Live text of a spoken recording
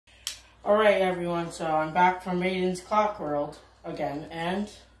Alright everyone, so I'm back from Maiden's Clock World again, and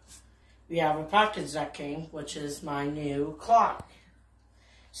we have a package that came, which is my new clock.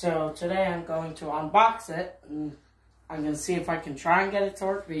 So today I'm going to unbox it, and I'm going to see if I can try and get it to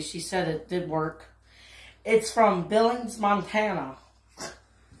work, because she said it did work. It's from Billings, Montana.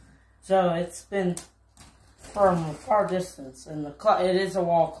 So it's been from a far distance, and it is a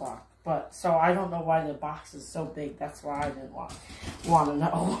wall clock. But, so I don't know why the box is so big, that's why I didn't want to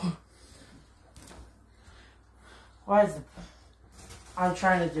know. Why is it? I'm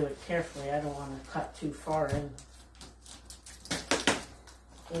trying to do it carefully. I don't want to cut too far in.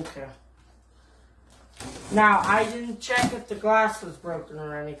 Okay. Now, I didn't check if the glass was broken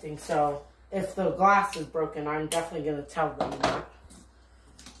or anything, so if the glass is broken, I'm definitely going to tell them that.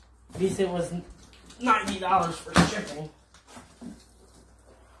 Because it was $90 for shipping.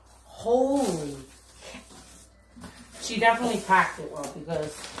 Holy. She definitely packed it well,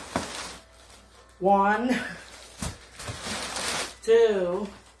 because 1, 2,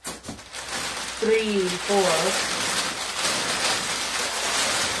 3, 4.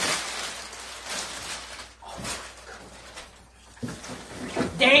 Oh,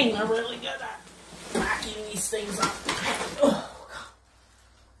 dang, I'm really good at packing these things up. Oh,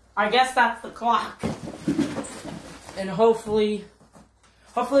 I guess that's the clock. And hopefully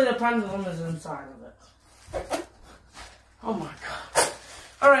the pendulum is inside of it. Oh my god.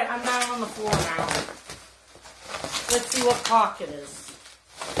 Alright, I'm down on the floor now. Let's see what clock it is.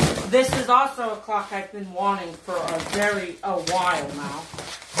 This is also a clock I've been wanting for a while now.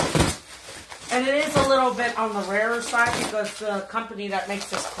 And it is a little bit on the rarer side because the company that makes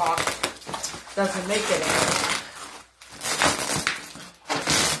this clock doesn't make it anymore.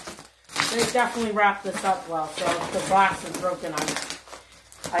 They definitely wrapped this up well, so if the glass is broken,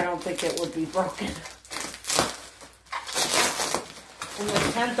 I don't think it would be broken. And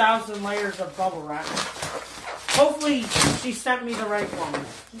there's 10,000 layers of bubble wrap. Hopefully, she sent me the right one.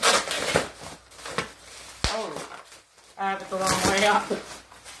 Oh, I have it the wrong way up.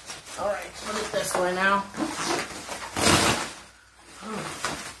 Alright, put it this way now.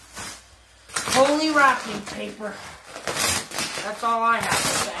 Holy wrapping paper. That's all I have to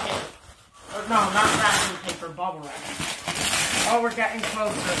say. Or, no, not wrapping paper, bubble wrap. Oh, we're getting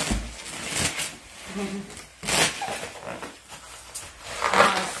closer.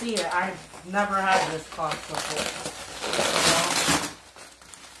 I see it. I've never had this clock before.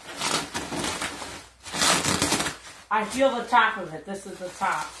 I feel the top of it. This is the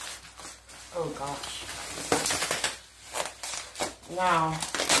top. Oh gosh. Now,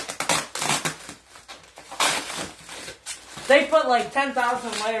 they put like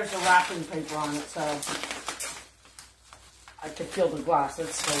 10,000 layers of wrapping paper on it, so I could feel the glass.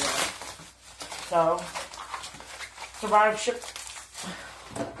 It's still there. So, survive ship.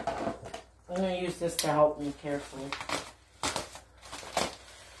 I'm going to use this to help me carefully.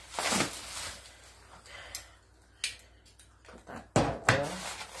 Put that back there.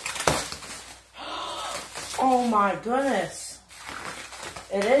 Oh my goodness.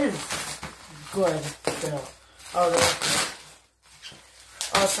 It is good still. Oh,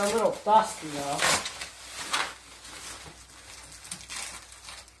 it's a little dusty though.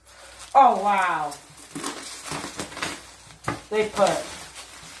 Oh wow. They put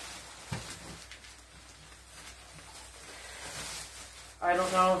I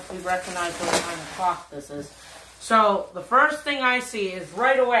don't know if we recognize what kind of clock this is. So, the first thing I see is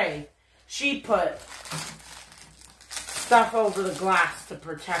right away, she put stuff over the glass to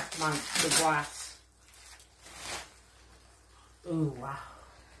protect the glass. Ooh, wow.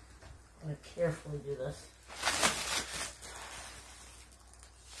 I'm going to carefully do this.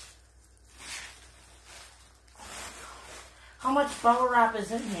 How much bubble wrap is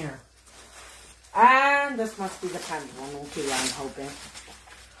in here? And this must be the pendulum, too, I'm hoping.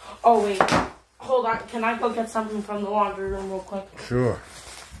 Oh, wait. Hold on. Can I go get something from the laundry room real quick? Sure.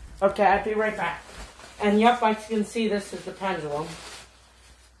 Okay, I'll be right back. And yep, I can see this is the pendulum.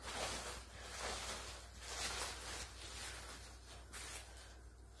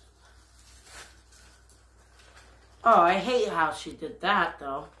 Oh, I hate how she did that,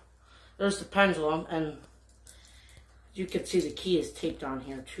 though. There's the pendulum, and you can see the key is taped on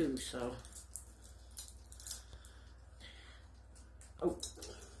here, too, so. Oh.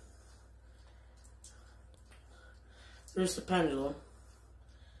 There's the pendulum.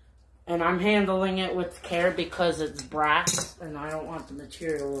 And I'm handling it with care because it's brass and I don't want the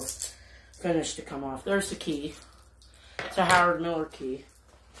material finish to come off. There's the key. It's a Howard Miller key.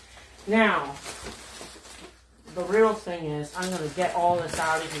 Now, the real thing is I'm going to get all this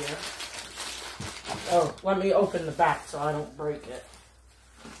out of here. Oh, let me open the back so I don't break it.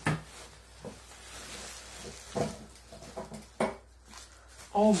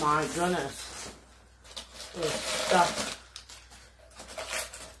 Oh my goodness. There's stuff.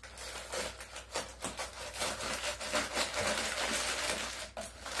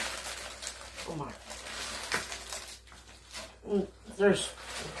 Oh my. There's.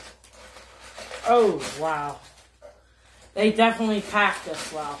 Oh wow. They definitely packed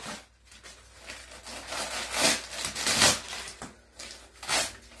this well.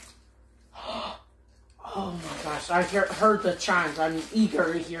 Oh my gosh, I heard the chimes. I'm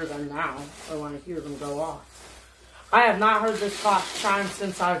eager to hear them now. I want to hear them go off. I have not heard this clock chime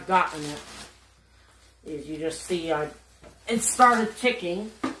since I've gotten it. As you just see, it started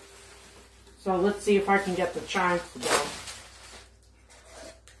ticking. So let's see if I can get the chimes to go.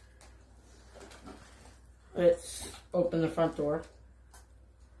 Let's open the front door.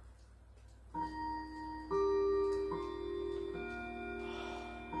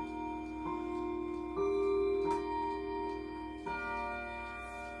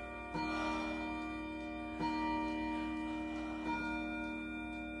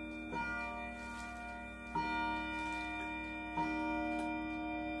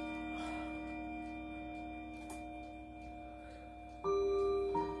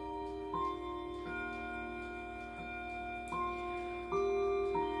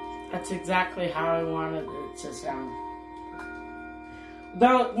 That's exactly how I wanted it to sound.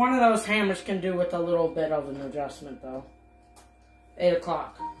 Though one of those hammers can do with a little bit of an adjustment though. 8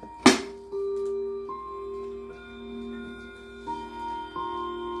 o'clock.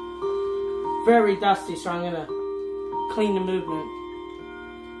 Very dusty, so I'm gonna clean the movement.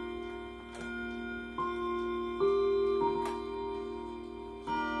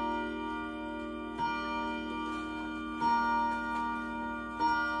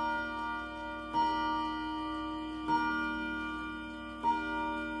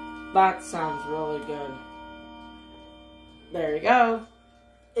 That sounds really good. There you go.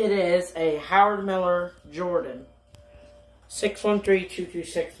 It is a Howard Miller Jordan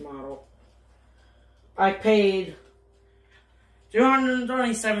 613226 model. I paid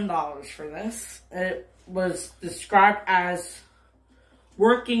 $227 for this. It was described as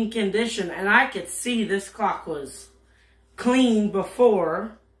working condition, and I could see this clock was clean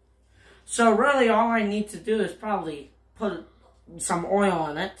before. So really all I need to do is probably put some oil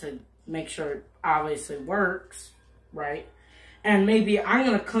in it to make sure it obviously works, right? And maybe I'm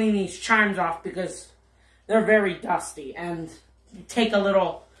going to clean these chimes off because they're very dusty, and take a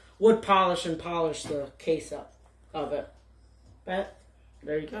little wood polish and polish the case up of it. But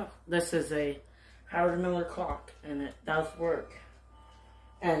there you go. This is a Howard Miller clock, and it does work.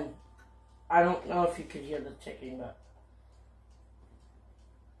 And I don't know if you could hear the ticking, but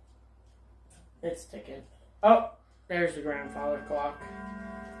it's ticking. Oh! There's the grandfather clock.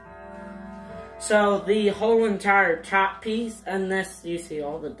 So the whole entire top piece, and this, you see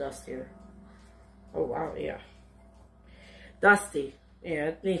all the dust here. Oh wow, yeah. Dusty. Yeah,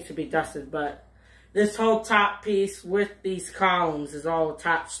 it needs to be dusted, but this whole top piece with these columns is all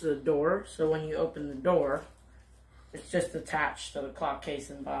attached to the door. So when you open the door, it's just attached to the clock case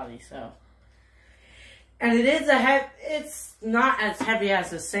and body, so. And it is it's not as heavy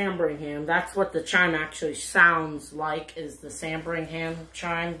as the Sandringham. That's what the chime actually sounds like, is the Sandringham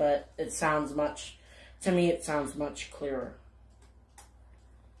chime, but it sounds much, to me it sounds much clearer.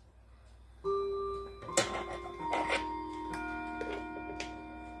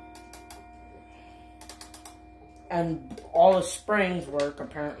 And all the springs work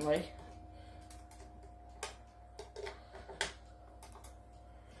apparently.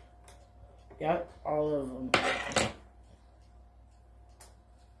 Yep, all of them.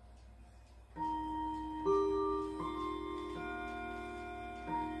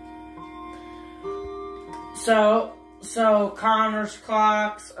 So Connor's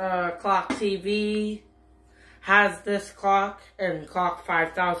Clocks, Clock TV has this clock, and Clock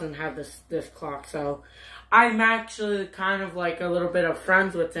 5000 have this clock. So I'm actually kind of like a little bit of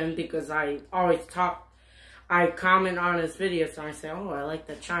friends with him because I always I comment on his videos and I say, oh, I like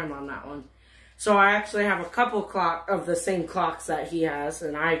the chime on that one. So I actually have a couple of the same clocks that he has,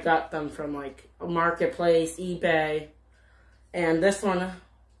 and I got them from like a marketplace, eBay, and this one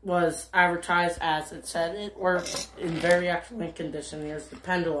was advertised as it said it works in very excellent condition. Here's the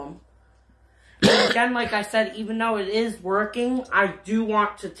pendulum. And again, like I said, even though it is working, I do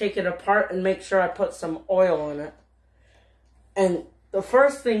want to take it apart and make sure I put some oil in it. And the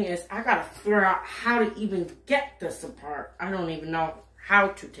first thing is I gotta figure out how to even get this apart. I don't even know how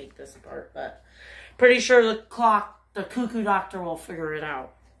to take this apart, but pretty sure the Cuckoo Doctor will figure it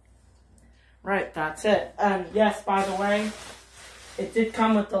out. Right, that's it. And yes, by the way, it did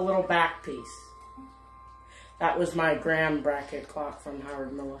come with a little back piece. That was my graham bracket clock from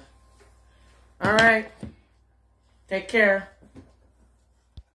Howard Miller. All right. Take care.